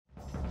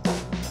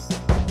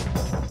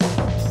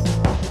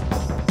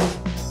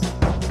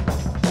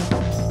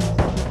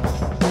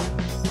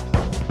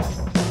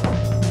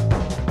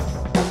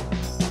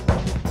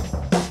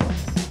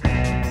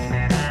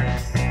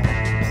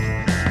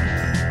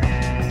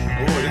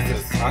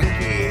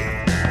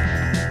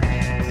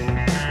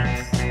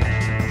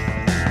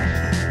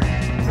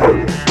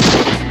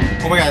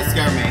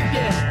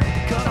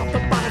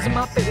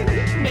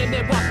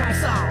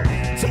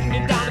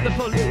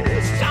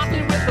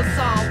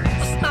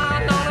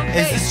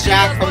Is this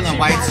Jack from the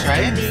White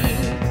Stripes? Ooh,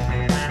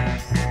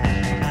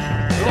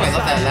 I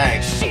love that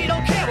leg. She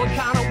don't care what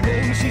kind of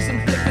wound she's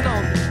inflicted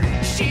on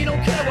me. She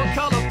don't care what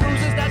color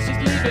bruises that she's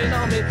leaving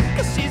on me.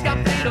 Cause she's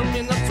got freedom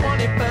in the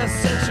 21st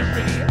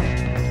century.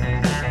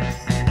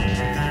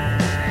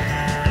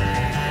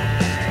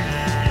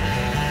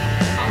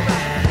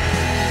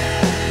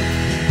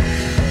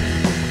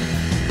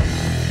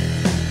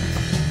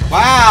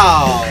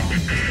 Wow!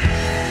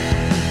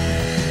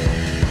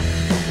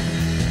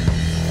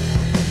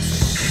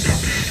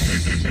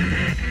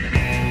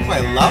 Ooh, I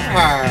love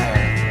her.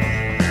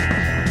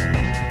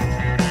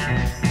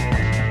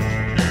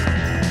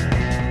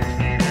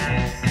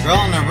 Girl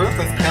on the roof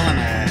is killing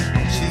it.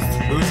 She's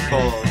roof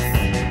goals.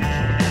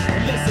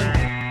 Listen,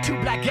 two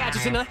black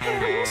gadgets in her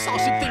hands, all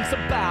she thinks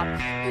about.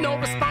 No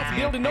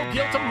responsibility, no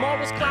guilt, or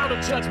morals, cloud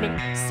or judgment.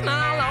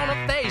 Smile on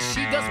her face,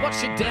 she does what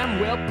she damn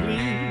well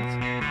please.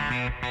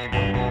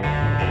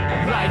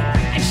 Right,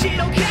 and she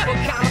don't care what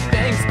kind of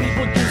things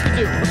people used to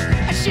do.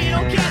 And she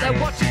don't care that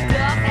what she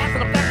does has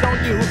an effect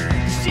on you.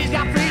 She's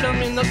got freedom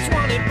in the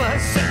 21st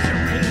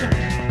century.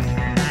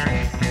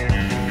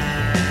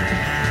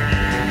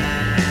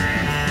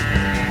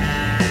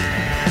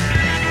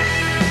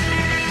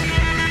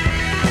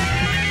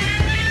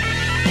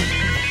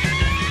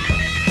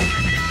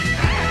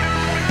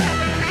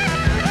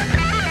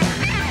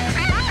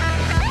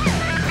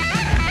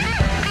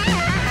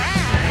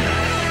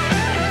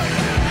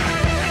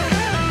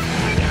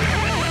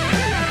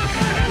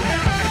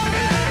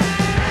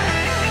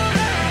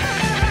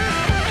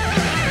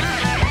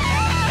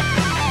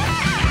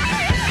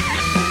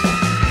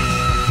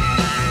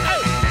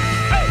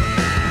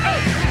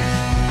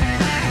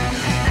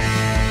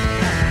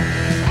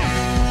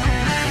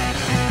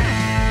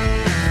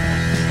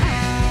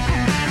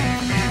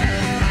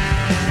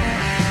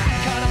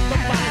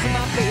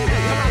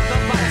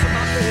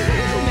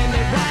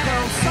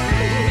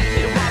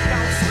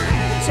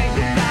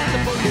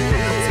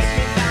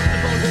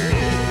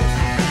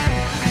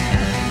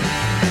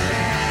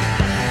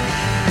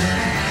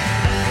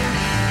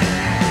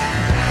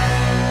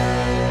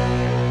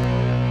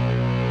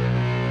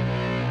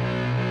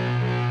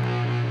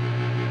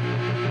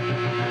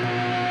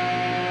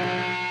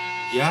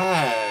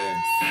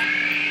 Yes.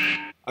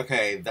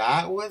 Okay,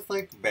 that was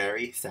like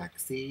very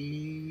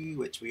sexy,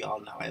 which we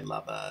all know I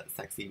love a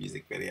sexy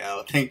music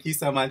video. Thank you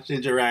so much,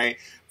 Ginger Ray,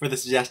 for the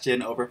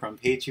suggestion over from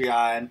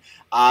Patreon.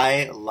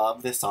 I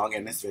love this song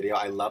and this video.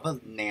 I love a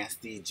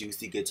nasty,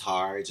 juicy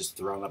guitar just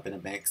thrown up in a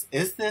mix.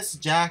 Is this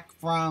Jack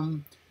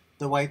from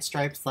the White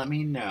Stripes? Let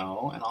me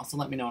know. And also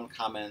let me know in the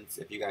comments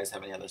if you guys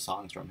have any other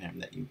songs from him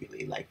that you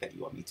really like that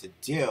you want me to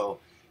do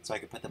so I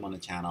can put them on the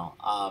channel.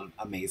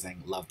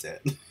 Amazing. Loved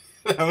it.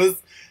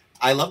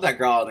 I love that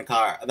girl in the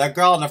car. That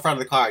girl in the front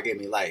of the car gave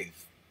me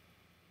life.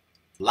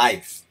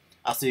 Life.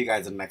 I'll see you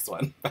guys in the next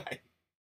one. Bye.